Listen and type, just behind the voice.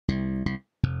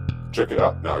Check it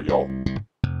out now, y'all.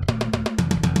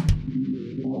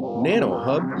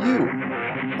 nanoHUB-U,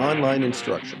 online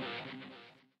instruction.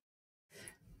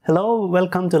 Hello,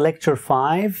 welcome to lecture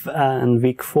 5 and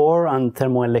week 4 on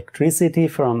thermoelectricity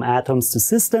from atoms to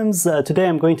systems. Today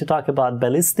I'm going to talk about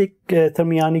ballistic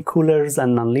thermionic coolers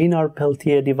and nonlinear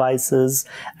Peltier devices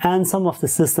and some of the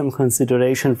system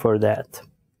consideration for that.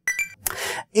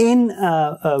 In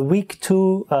week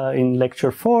 2, in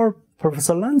lecture 4,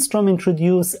 Professor Lundstrom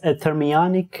introduced a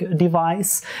thermionic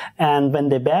device, and when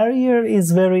the barrier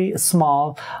is very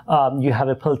small, you have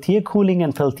a Peltier cooling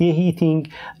and Peltier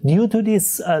heating due to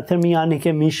this thermionic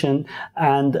emission,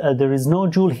 and there is no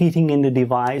Joule heating in the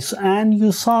device. And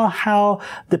you saw how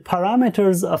the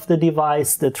parameters of the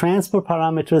device, the transport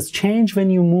parameters, change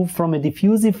when you move from a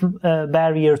diffusive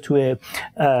barrier to a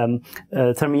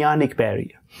thermionic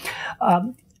barrier.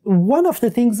 One of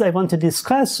the things I want to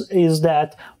discuss is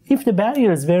that if the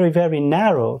barrier is very, very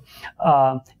narrow,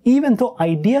 even though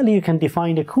ideally you can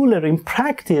define a cooler, in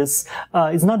practice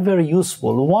it's not very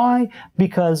useful. Why?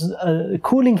 Because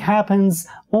cooling happens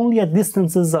only at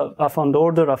distances of on the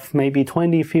order of maybe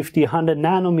 20, 50, 100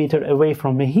 nanometer away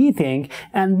from the heating,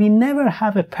 and we never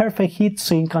have a perfect heat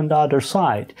sink on the other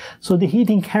side. So the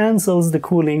heating cancels the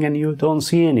cooling and you don't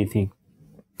see anything.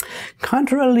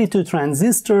 Contrarily to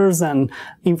transistors and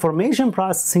information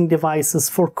processing devices,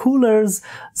 for coolers,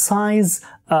 size,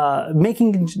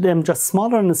 making them just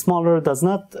smaller and smaller does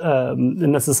not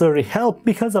necessarily help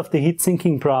because of the heat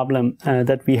sinking problem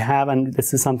that we have, and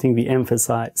this is something we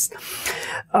emphasize.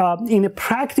 In a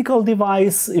practical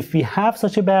device, if we have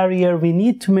such a barrier, we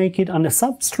need to make it on a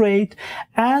substrate,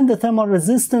 and the thermal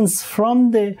resistance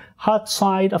from the hot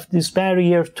side of this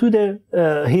barrier to the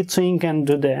heatsink and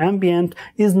to the ambient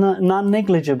is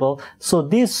non-negligible. So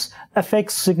this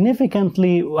affects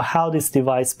significantly how this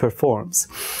device performs.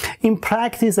 In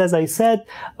practice, as I said,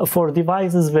 for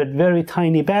devices with very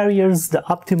tiny barriers, the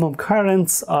optimum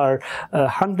currents are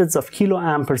hundreds of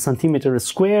kiloamp per centimeter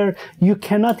square. You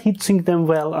cannot heatsink them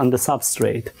well on the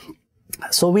substrate.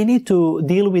 So we need to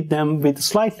deal with them with a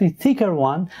slightly thicker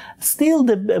one. Still,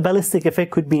 the ballistic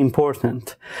effect could be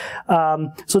important.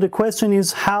 So the question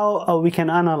is how we can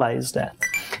analyze that.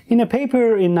 In a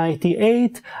paper in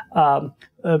 '98,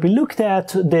 we looked at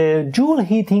the Joule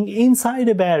heating inside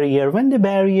a barrier when the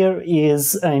barrier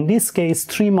is, in this case,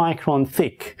 3 micron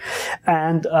thick.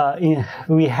 And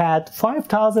we had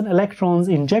 5,000 electrons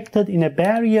injected in a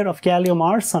barrier of gallium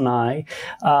arsenide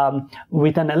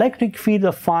with an electric field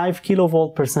of 5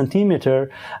 kilovolt per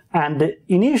centimeter. And the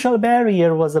initial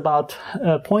barrier was about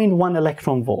 0.1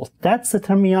 electron volt. That's the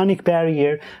thermionic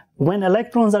barrier. When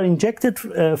electrons are injected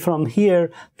from here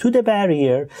to the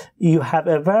barrier, you have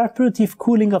evaporative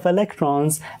cooling of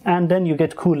electrons, and then you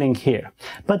get cooling here.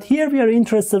 But here we are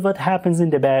interested what happens in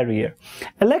the barrier.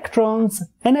 Electrons,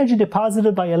 energy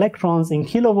deposited by electrons in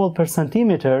kilovolt per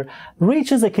centimeter,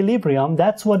 reaches equilibrium.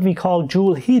 That's what we call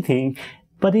Joule heating,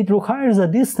 but it requires a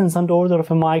distance on the order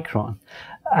of a micron.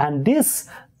 And this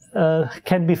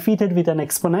can be fitted with an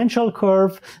exponential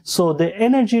curve, so the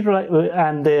energy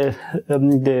and the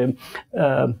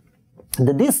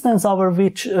distance over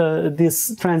which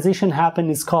this transition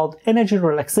happens is called energy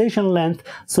relaxation length.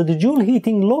 So the Joule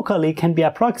heating locally can be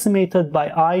approximated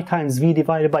by I times V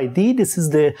divided by D. This is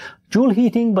the Joule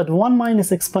heating, but 1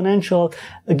 minus exponential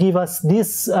give us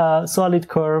this solid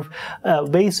curve.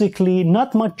 Basically,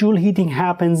 not much Joule heating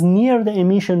happens near the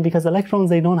emission because electrons,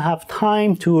 they don't have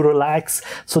time to relax.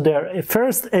 So they're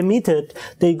first emitted,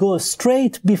 they go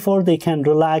straight before they can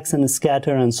relax and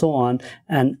scatter and so on.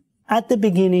 And at the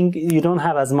beginning, you don't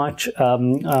have as much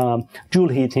Joule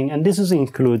heating, and this is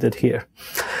included here.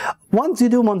 Once you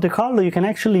do Monte Carlo, you can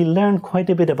actually learn quite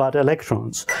a bit about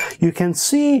electrons. You can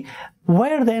see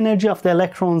where the energy of the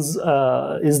electrons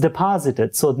is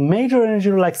deposited. So the major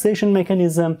energy relaxation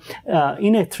mechanism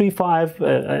in a 3,5,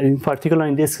 in particular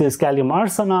in this case gallium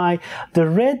arsenide, the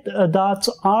red dots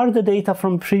are the data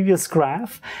from previous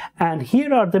graph, and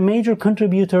here are the major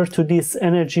contributors to this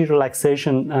energy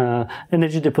relaxation,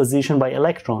 energy deposition by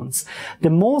electrons.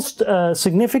 The most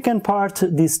significant part,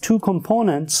 these two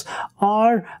components,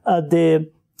 are the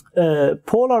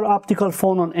polar optical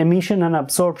phonon emission and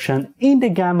absorption in the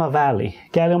gamma valley.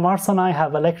 Gallium arsenide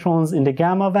have electrons in the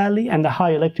gamma valley, and the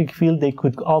high electric field, they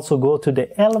could also go to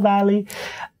the L valley.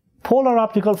 Polar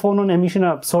optical phonon emission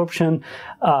and absorption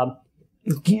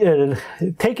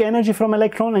take energy from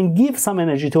electron and give some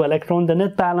energy to electron. The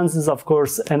net balance is, of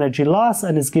course, energy loss,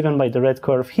 and is given by the red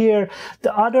curve here.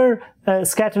 The other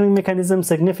scattering mechanism,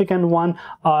 significant one,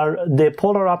 are the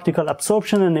polar optical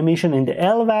absorption and emission in the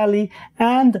L valley,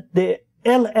 and the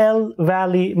LL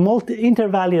valley,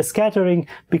 inter-valley scattering,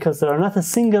 because there are not a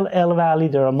single L valley,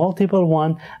 there are multiple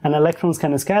one, and electrons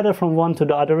can scatter from one to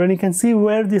the other, and you can see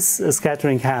where this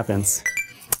scattering happens.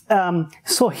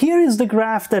 So here is the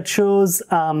graph that shows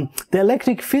the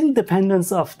electric field dependence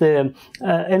of the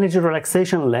energy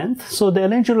relaxation length. So the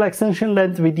energy relaxation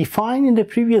length we defined in the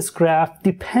previous graph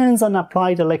depends on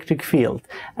applied electric field.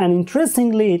 And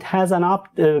interestingly, it has an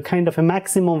kind of a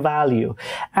maximum value.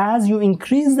 As you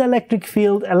increase the electric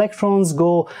field, electrons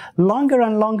go longer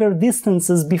and longer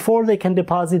distances before they can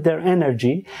deposit their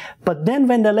energy. But then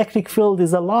when the electric field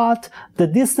is a lot, the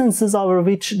distances over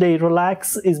which they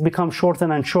relax become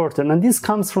shorter and shorter. And this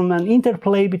comes from an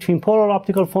interplay between polar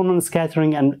optical photon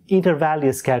scattering and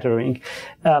inter-valley scattering.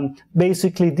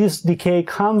 Basically, this decay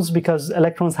comes because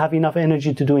electrons have enough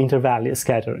energy to do inter-valley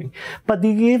scattering. But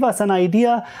they give us an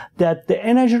idea that the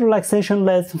energy relaxation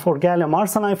length for gallium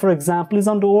arsenide, for example, is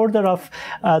on the order of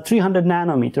 300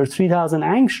 nanometers, 3000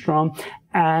 angstrom.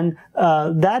 And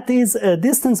that is a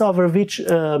distance over which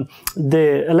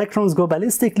the electrons go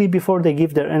ballistically before they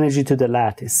give their energy to the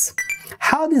lattice.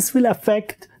 How this will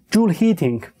affect Joule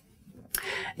heating?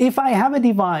 If I have a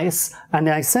device and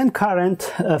I send current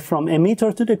from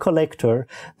emitter to the collector,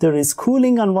 there is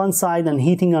cooling on one side and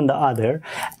heating on the other.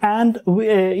 And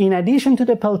in addition to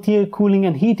the Peltier cooling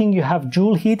and heating, you have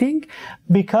Joule heating.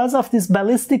 Because of this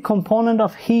ballistic component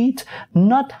of heat,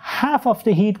 not half of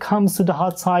the heat comes to the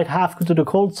hot side, half to the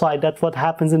cold side. That's what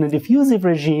happens in a diffusive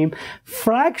regime.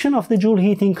 Fraction of the Joule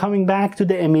heating coming back to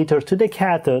the emitter, to the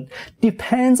cathode,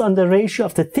 depends on the ratio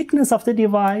of the thickness of the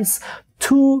device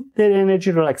to the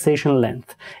energy relaxation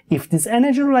length. If this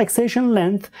energy relaxation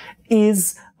length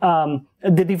is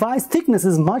the device thickness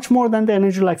is much more than the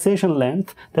energy relaxation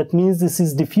length, that means this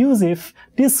is diffusive,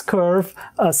 this curve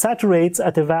saturates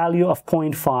at a value of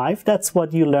 0.5. That's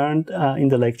what you learned in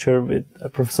the lecture with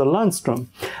Professor Lundström.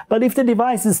 But if the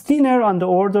device is thinner, on the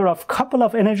order of couple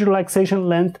of energy relaxation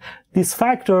length, this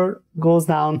factor goes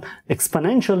down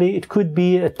exponentially. It could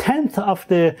be a tenth of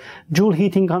the Joule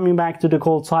heating coming back to the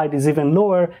cold side is even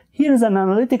lower. Here is an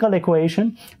analytical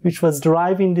equation which was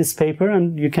derived in this paper,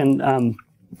 and you can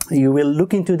you will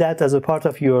look into that as a part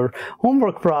of your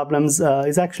homework problems.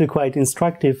 It's actually quite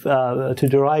instructive to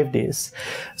derive this.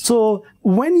 So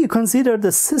when you consider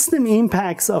the system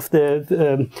impacts of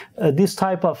this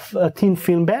type of thin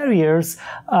film barriers,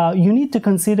 you need to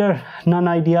consider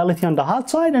non-ideality on the hot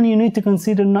side, and you need to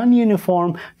consider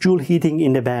non-uniform Joule heating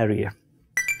in the barrier.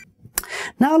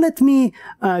 Now let me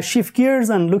shift gears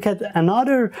and look at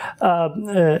another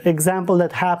example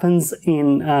that happens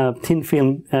in thin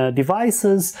film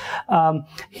devices.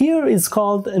 Here is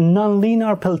called a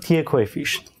nonlinear Peltier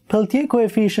coefficient. Peltier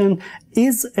coefficient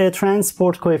is a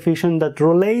transport coefficient that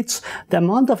relates the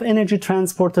amount of energy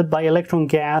transported by electron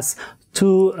gas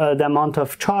to the amount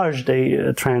of charge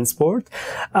they transport,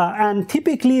 and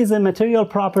typically is a material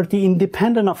property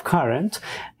independent of current.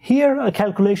 Here, a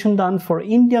calculation done for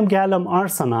indium gallium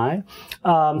arsenide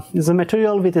is a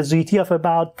material with a ZT of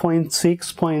about 0.6,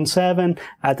 0.7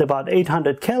 at about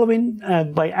 800 Kelvin.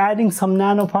 By adding some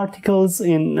nanoparticles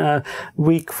in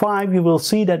week 5, you will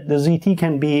see that the ZT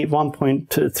can be 1.3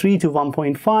 to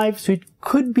 1.5, so it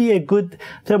could be a good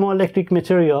thermoelectric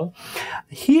material.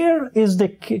 Here is the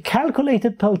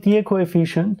calculated Peltier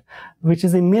coefficient, which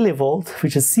is in millivolt,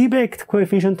 which is Seebeck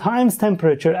coefficient times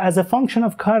temperature as a function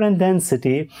of current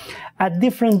density at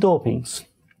different dopings.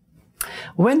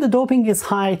 When the doping is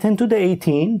high, 10 to the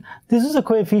 18, this is a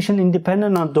coefficient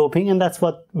independent on doping, and that's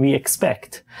what we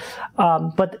expect.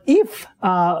 But if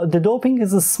the doping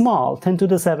is small, 10 to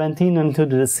the 17 and 10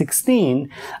 to the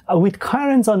 16, with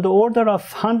currents on the order of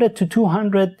 100 to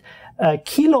 200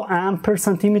 kiloamp per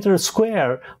centimeter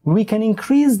square, we can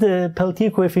increase the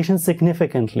Peltier coefficient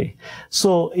significantly.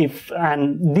 So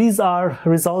and these are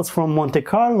results from Monte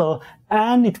Carlo,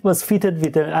 and it was fitted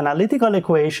with an analytical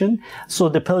equation. So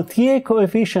the Peltier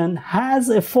coefficient has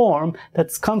a form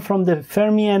that's come from the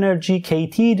Fermi energy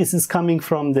KT. This is coming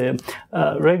from the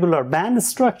regular band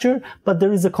structure, but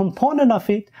there is a component of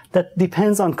it that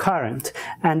depends on current.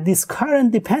 And this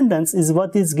current dependence is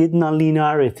what is given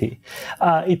nonlinearity.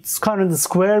 It's current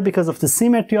squared because of the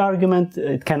symmetry argument.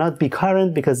 It cannot be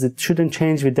current because it shouldn't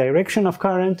change with direction of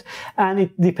current. And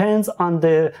it depends on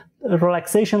the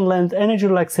relaxation length, energy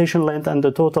relaxation length, and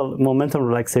the total momentum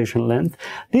relaxation length.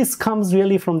 This comes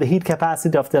really from the heat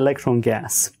capacity of the electron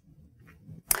gas.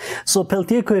 So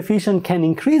Peltier coefficient can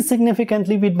increase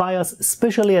significantly with bias,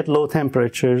 especially at low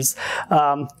temperatures.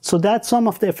 So that's some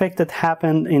of the effect that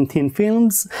happen in thin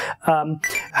films.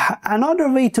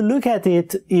 Another way to look at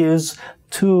it is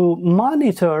to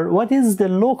monitor what is the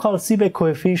local Seebeck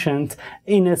coefficient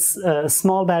in a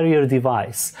small barrier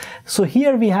device. So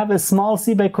here we have a small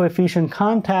Seebeck coefficient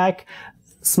contact,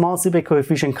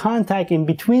 in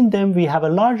between them we have a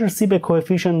larger Seebeck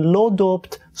coefficient low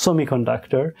doped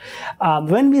semiconductor.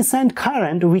 When we send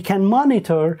current, we can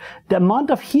monitor the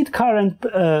amount of heat current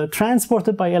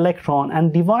transported by electron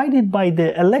and divided by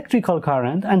the electrical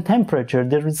current and temperature.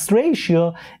 This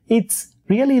ratio, it's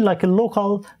really like a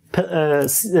local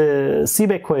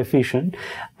Seebeck coefficient,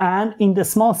 and in the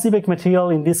small Seebeck material,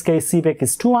 in this case Seebeck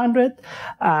is 200,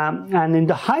 and in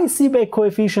the high Seebeck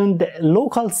coefficient, the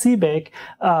local Seebeck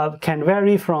can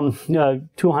vary from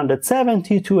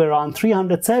 270 to around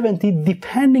 370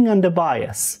 depending on the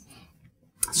bias.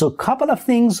 So a couple of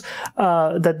things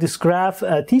that this graph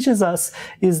teaches us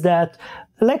is that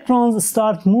electrons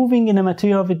start moving in a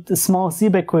material with a small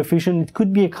Seebeck coefficient. It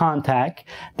could be a contact.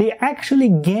 They actually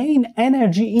gain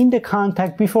energy in the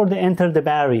contact before they enter the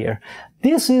barrier.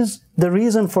 This is the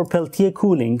reason for Peltier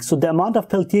cooling. So the amount of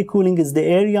Peltier cooling is the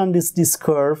area on this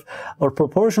curve, or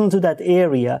proportional to that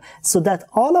area, so that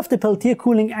all of the Peltier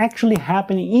cooling actually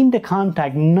happening in the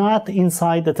contact, not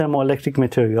inside the thermoelectric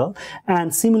material.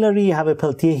 And similarly, you have a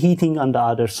Peltier heating on the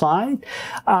other side.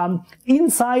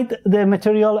 Inside the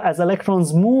material, as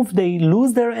electrons move, they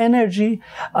lose their energy,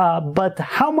 but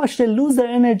how much they lose their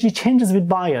energy changes with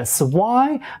bias.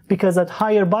 Why? Because at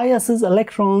higher biases,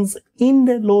 electrons in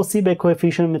the low Seebeck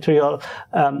coefficient material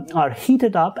are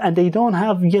heated up and they don't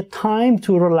have yet time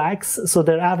to relax, so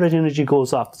their average energy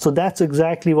goes up. So that's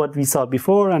exactly what we saw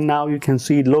before, and now you can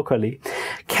see it locally.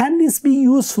 Can this be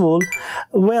useful?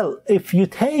 Well, if you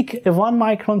take a 1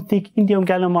 micron thick indium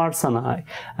gallium arsenide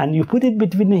and you put it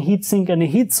between a heat sink and a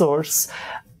heat source,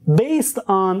 based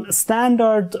on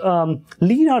standard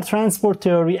linear transport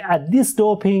theory, at this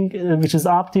doping, which is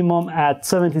optimum at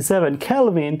 77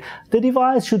 Kelvin, the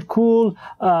device should cool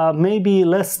maybe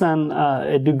less than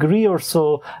a degree or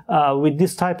so with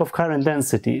this type of current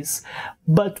densities.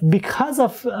 But because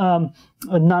of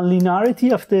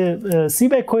nonlinearity of the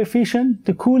Seebeck coefficient,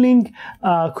 the cooling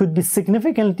could be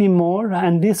significantly more,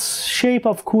 and this shape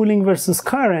of cooling versus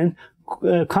current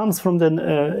comes from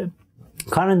the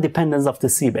current dependence of the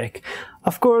Seebeck.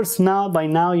 Of course, by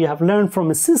now you have learned from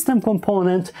a system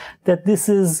component that this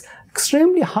is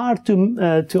extremely hard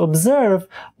to observe.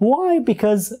 Why?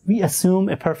 Because we assume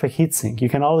a perfect heatsink. You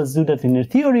can always do that in your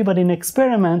theory, but in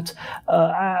experiment,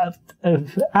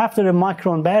 after a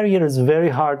micron barrier, it's very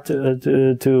hard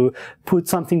to put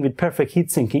something with perfect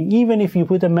heat sinking. Even if you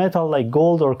put a metal like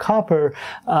gold or copper,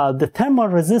 the thermal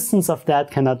resistance of that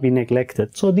cannot be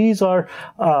neglected. So these are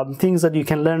things that you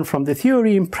can learn from the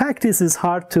theory. In practice, it's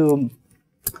hard to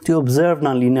observe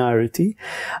nonlinearity.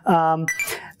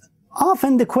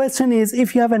 Often the question is,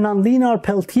 if you have a nonlinear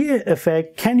Peltier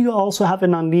effect, can you also have a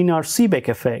nonlinear Seebeck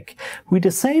effect? With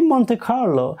the same Monte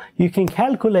Carlo, you can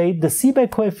calculate the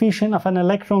Seebeck coefficient of an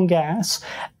electron gas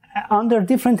under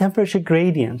different temperature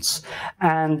gradients.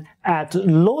 And at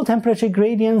low temperature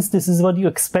gradients, this is what you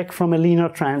expect from a linear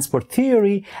transport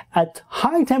theory. At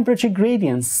high temperature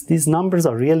gradients, these numbers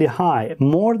are really high,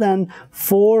 more than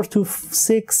 4 to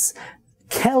 6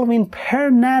 Kelvin per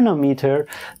nanometer,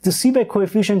 the Seebeck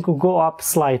coefficient could go up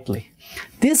slightly.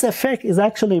 This effect is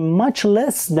actually much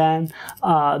less than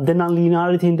the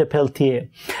nonlinearity in the Peltier.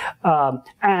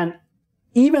 And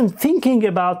even thinking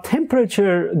about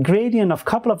temperature gradient of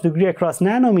couple of degree across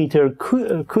nanometer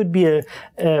could be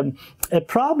a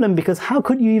problem, because how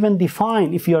could you even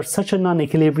define if you are such a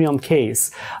non-equilibrium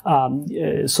case?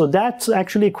 So that's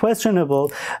actually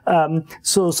questionable.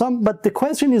 But the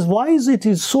question is, why is it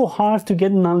so hard to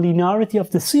get nonlinearity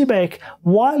of the Seebeck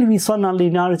while we saw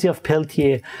nonlinearity of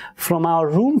Peltier? From our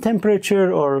room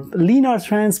temperature or linear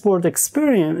transport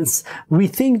experience, we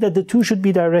think that the two should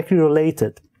be directly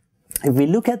related. If we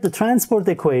look at the transport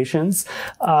equations,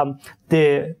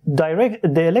 the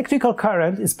electrical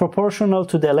current is proportional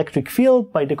to the electric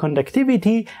field by the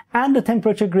conductivity, and the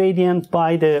temperature gradient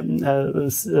by the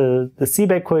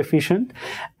Seebeck coefficient,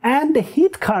 and the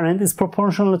heat current is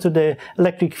proportional to the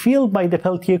electric field by the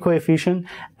Peltier coefficient,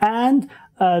 and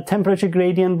temperature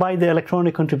gradient by the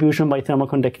electronic contribution by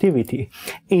thermoconductivity.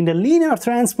 In the linear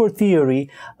transport theory,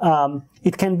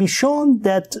 it can be shown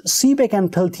that Seebeck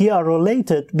and Peltier are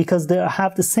related because they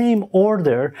have the same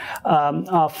order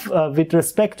with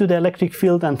respect to the electric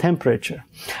field and temperature.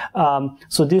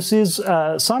 So this is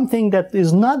something that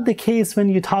is not the case when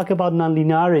you talk about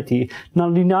nonlinearity.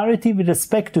 Nonlinearity with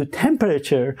respect to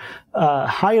temperature,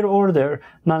 higher order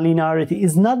nonlinearity,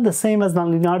 is not the same as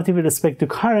nonlinearity with respect to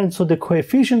current, so the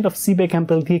coefficient of Seebeck and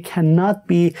Peltier cannot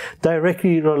be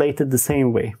directly related the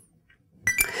same way.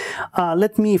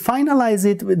 let me finalize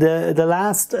it with the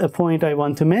last point I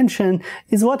want to mention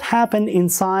is what happened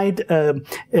inside a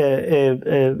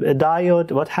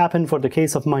diode, what happened for the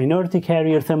case of minority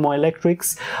carrier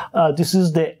thermoelectrics. This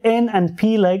is the N and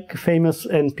P leg, famous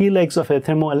N P legs of a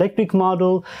thermoelectric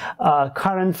model.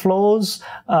 Current flows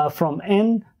from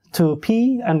N to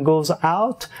P and goes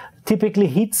out. Typically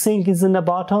heat sink is in the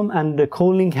bottom and the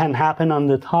cooling can happen on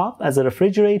the top as a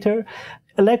refrigerator.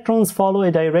 Electrons follow a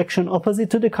direction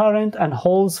opposite to the current and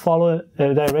holes follow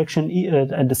a direction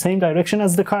at the same direction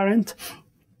as the current.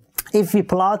 If we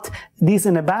plot this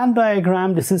in a band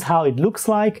diagram, this is how it looks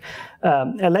like.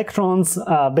 Electrons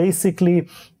basically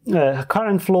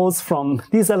current flows from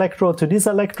this electrode to this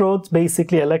electrode.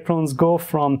 Basically, electrons go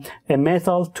from a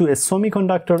metal to a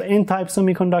semiconductor, N-type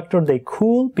semiconductor. They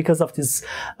cool because of this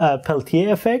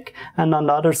Peltier effect, and on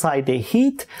the other side they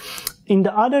heat. In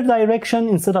the other direction,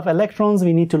 instead of electrons,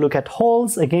 we need to look at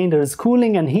holes. Again, there is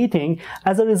cooling and heating.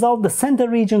 As a result, the center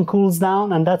region cools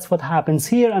down, and that's what happens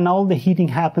here, and all the heating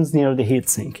happens near the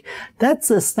heatsink.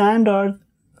 That's a standard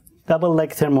double-leg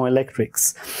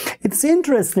thermoelectrics. It's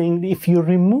interesting, if you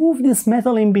remove this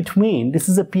metal in between, this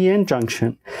is a PN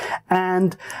junction.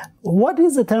 And what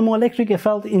is the thermoelectric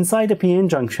effect inside a PN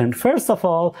junction? First of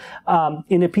all,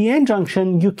 in a PN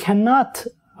junction, you cannot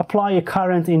apply a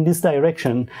current in this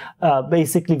direction,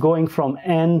 basically going from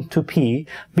N to P,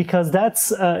 because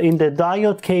that's in the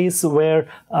diode case where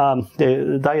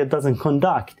the diode doesn't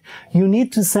conduct. You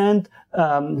need to send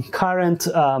current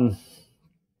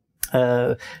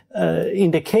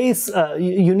in the case,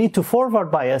 you need to forward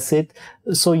bias it,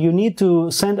 so you need to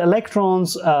send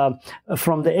electrons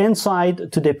from the N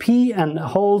side to the P and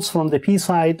holes from the P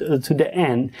side to the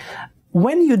N.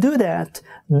 When you do that,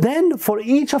 then for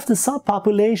each of the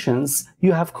subpopulations,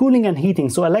 you have cooling and heating.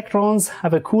 So electrons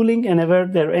have a cooling whenever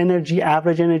their energy,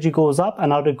 average energy goes up,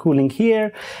 another cooling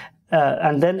here.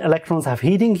 And then electrons have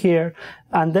heating here,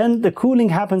 and then the cooling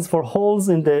happens for holes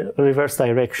in the reverse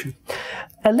direction.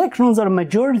 Electrons are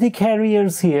majority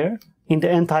carriers here in the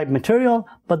N-type material,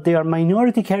 but they are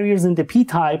minority carriers in the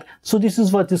P-type, so this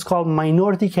is what is called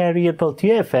minority carrier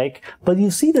Peltier effect, but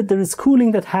you see that there is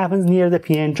cooling that happens near the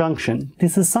PN junction.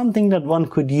 This is something that one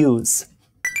could use.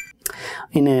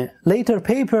 In a later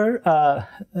paper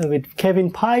with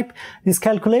Kevin Pipe, these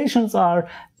calculations are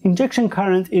injection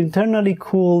current, internally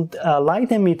cooled light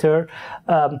emitter.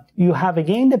 You have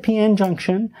again the PN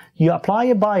junction, you apply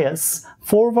a bias,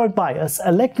 forward bias,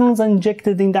 electrons are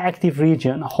injected in the active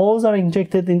region, holes are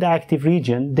injected in the active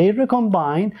region, they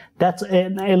recombine, that's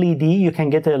an LED, you can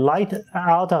get a light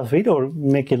out of it or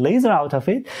make a laser out of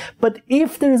it, but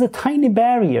if there is a tiny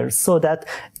barrier so that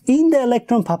in the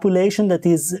electron population that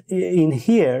is in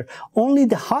here, only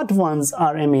the hot ones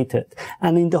are emitted,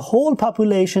 and in the whole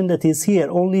population that is here,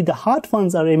 only the hot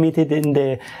ones are emitted in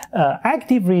the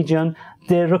active region,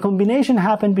 the recombination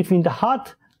happened between the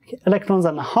hot electrons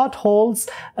and hot holes,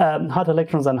 hot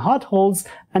electrons and hot holes,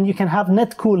 and you can have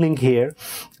net cooling here.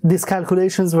 These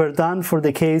calculations were done for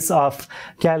the case of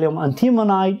gallium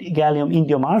antimonide, gallium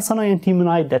indium arsenide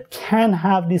antimonide that can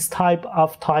have this type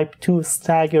of type 2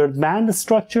 staggered band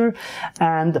structure,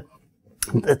 and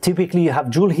typically you have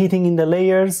Joule heating in the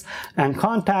layers and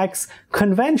contacts.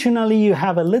 Conventionally, you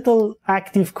have a little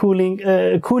active cooling,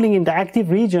 cooling in the active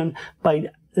region. By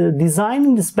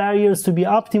designing these barriers to be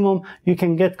optimum, you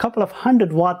can get a couple of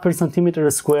 100 watt per centimeter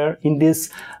square in this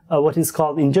what is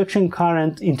called injection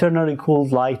current internally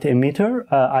cooled light emitter,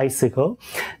 icicle.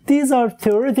 These are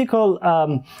theoretical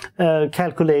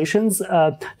calculations.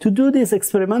 To do this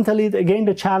experimentally, again,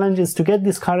 the challenge is to get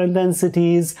these current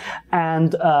densities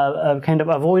and kind of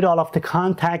avoid all of the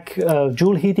contact,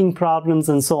 Joule heating problems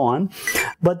and so on.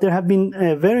 But there have been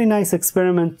a very nice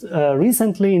experiment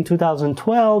recently in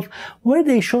 2012 where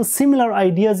they show similar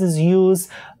ideas is used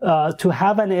to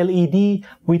have an LED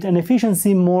with an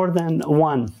efficiency more than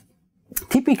 1.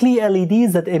 Typically,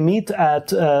 LEDs that emit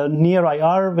at near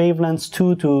IR wavelengths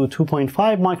 2 to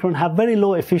 2.5 micron have very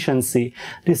low efficiency.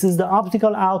 This is the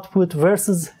optical output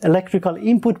versus electrical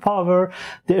input power.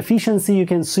 The efficiency you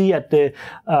can see at the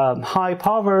high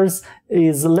powers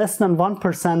is less than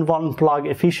 1% one plug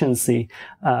efficiency,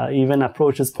 even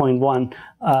approaches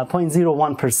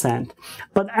 0.01%.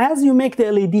 But as you make the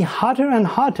LED hotter and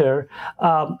hotter,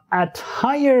 at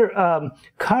higher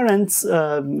currents,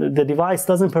 the device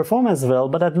doesn't perform as well,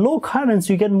 but at low currents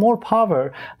you get more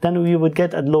power than you would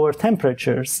get at lower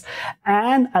temperatures.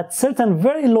 And at certain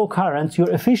very low currents, your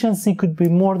efficiency could be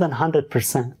more than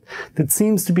 100%. That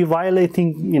seems to be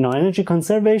violating, energy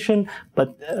conservation, but But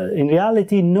in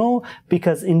reality, no,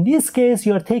 because in this case,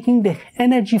 you are taking the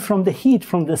energy from the heat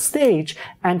from the stage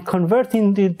and converting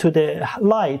it to the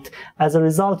light. As a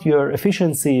result, your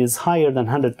efficiency is higher than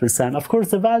 100%. Of course,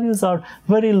 the values are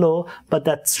very low, but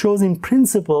that shows in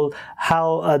principle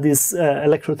how this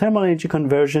electrothermal energy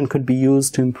conversion could be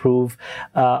used to improve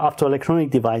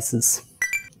optoelectronic devices.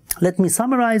 Let me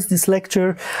summarize this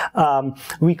lecture.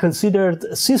 We considered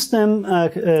system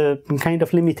kind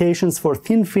of limitations for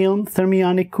thin film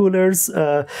thermionic coolers,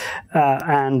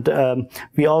 and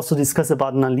we also discussed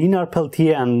about nonlinear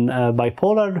Peltier and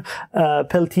bipolar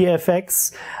Peltier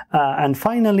effects. And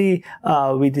finally,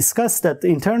 we discussed that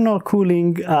internal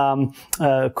cooling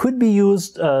could be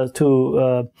used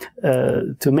to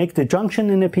make the junction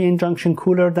in a PN junction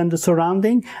cooler than the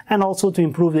surrounding, and also to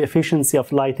improve the efficiency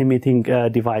of light emitting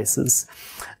devices.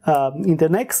 In the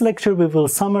next lecture, we will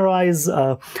summarize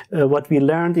what we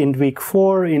learned in week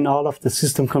 4 in all of the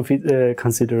system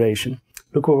consideration.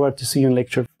 Look forward to see you in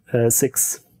lecture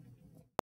 6.